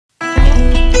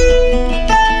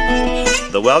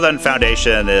The Well Done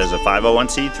Foundation is a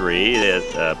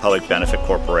 501c3, a public benefit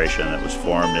corporation that was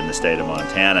formed in the state of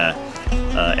Montana.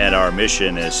 And our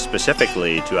mission is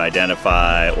specifically to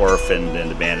identify orphaned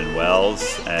and abandoned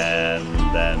wells and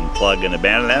then plug and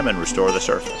abandon them and restore the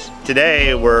surface.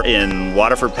 Today we're in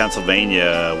Waterford,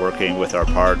 Pennsylvania, working with our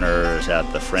partners at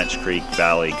the French Creek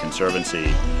Valley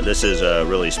Conservancy. This is a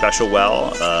really special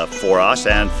well for us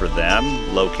and for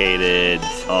them, located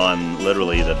on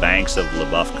literally the banks of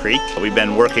LeBoeuf Creek. We've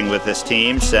been working with this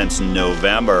team since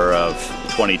November of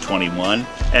 2021,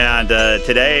 and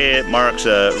today it marks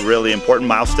a really important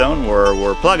milestone where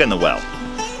we're plugging the well.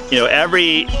 You know,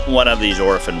 every one of these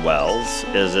orphan wells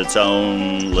is its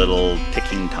own little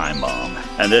ticking time bomb,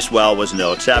 and this well was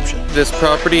no exception. This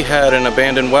property had an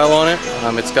abandoned well on it.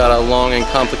 It's got a long and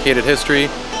complicated history,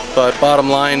 but bottom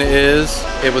line is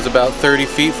it was about 30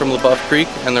 feet from LeBoeuf Creek,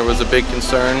 and there was a big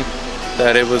concern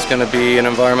that it was going to be an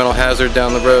environmental hazard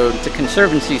down the road. The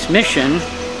Conservancy's mission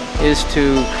is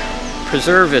to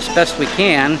preserve as best we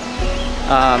can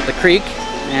the creek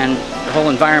and the whole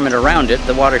environment around it,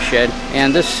 the watershed,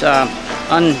 and this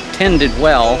untended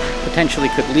well potentially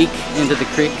could leak into the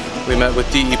creek. We met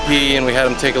with DEP and we had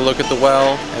them take a look at the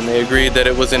well, and they agreed that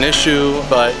it was an issue,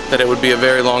 but that it would be a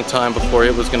very long time before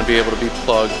it was going to be able to be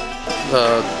plugged.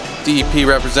 The DEP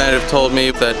representative told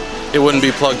me that it wouldn't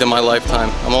be plugged in my lifetime.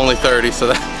 I'm only 30, so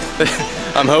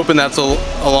that I'm hoping that's a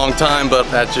long time, but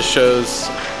that just shows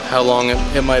how long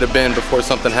it might have been before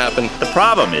something happened. The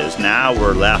problem is now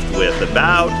we're left with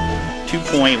about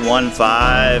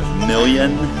 2.15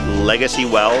 million legacy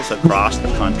wells across the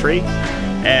country,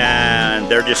 and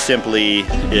there just simply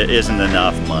isn't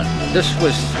enough money. This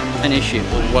was an issue.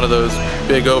 One of those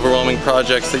big overwhelming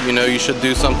projects that you know you should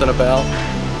do something about,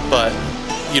 but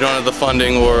you don't have the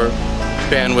funding or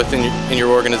bandwidth in your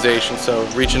organization, so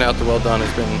reaching out to Well Done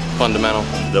has been fundamental.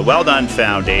 The Well Done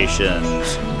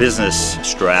Foundation's business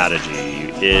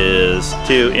strategy is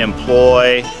to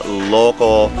employ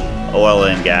local oil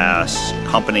and gas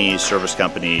companies, service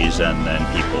companies, and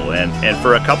people, and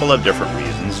for a couple of different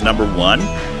reasons. Number one,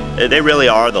 they really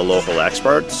are the local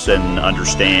experts and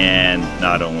understand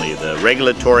not only the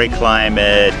regulatory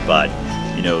climate, but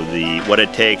you know, what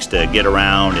it takes to get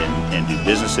around and do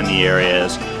business in the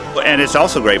areas. And it's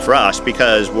also great for us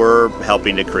because we're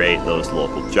helping to create those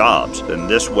local jobs. And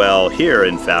this well here,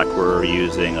 in fact, we're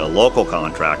using a local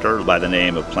contractor by the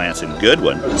name of Plants and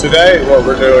Goodwin. Today what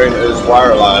we're doing is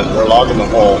wireline. We're logging the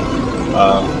hole,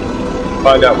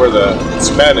 find out where the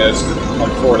cement is on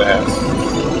 4.5.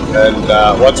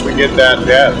 And once we get that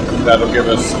depth, that'll give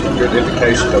us a good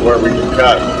indication of where we can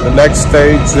cut. The next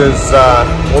stage is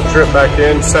we'll trip back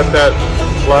in, set that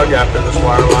plug after this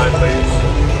wireline leaves.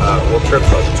 We'll trip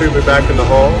the tubing back in the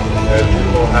hole,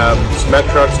 and we'll have cement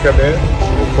trucks come in.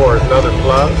 We'll pour another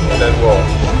plug, and then we'll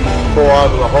pull out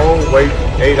of the hole, wait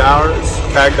 8 hours,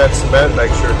 tag that cement,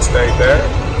 make sure it stayed there,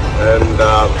 and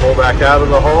pull back out of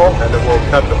the hole, and then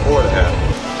we'll cut the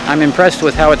 4.5. I'm impressed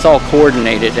with how it's all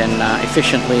coordinated and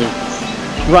efficiently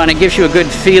run. It gives you a good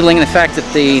feeling, the fact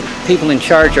that the people in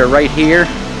charge are right here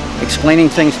explaining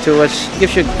things to us. It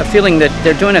gives you a feeling that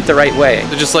they're doing it the right way.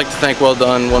 I'd just like to thank Well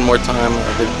Done one more time.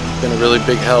 They've been a really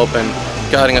big help and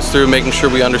guiding us through, making sure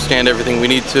we understand everything we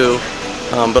need to,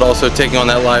 but also taking on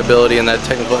that liability and that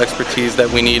technical expertise that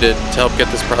we needed to help get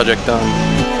this project done.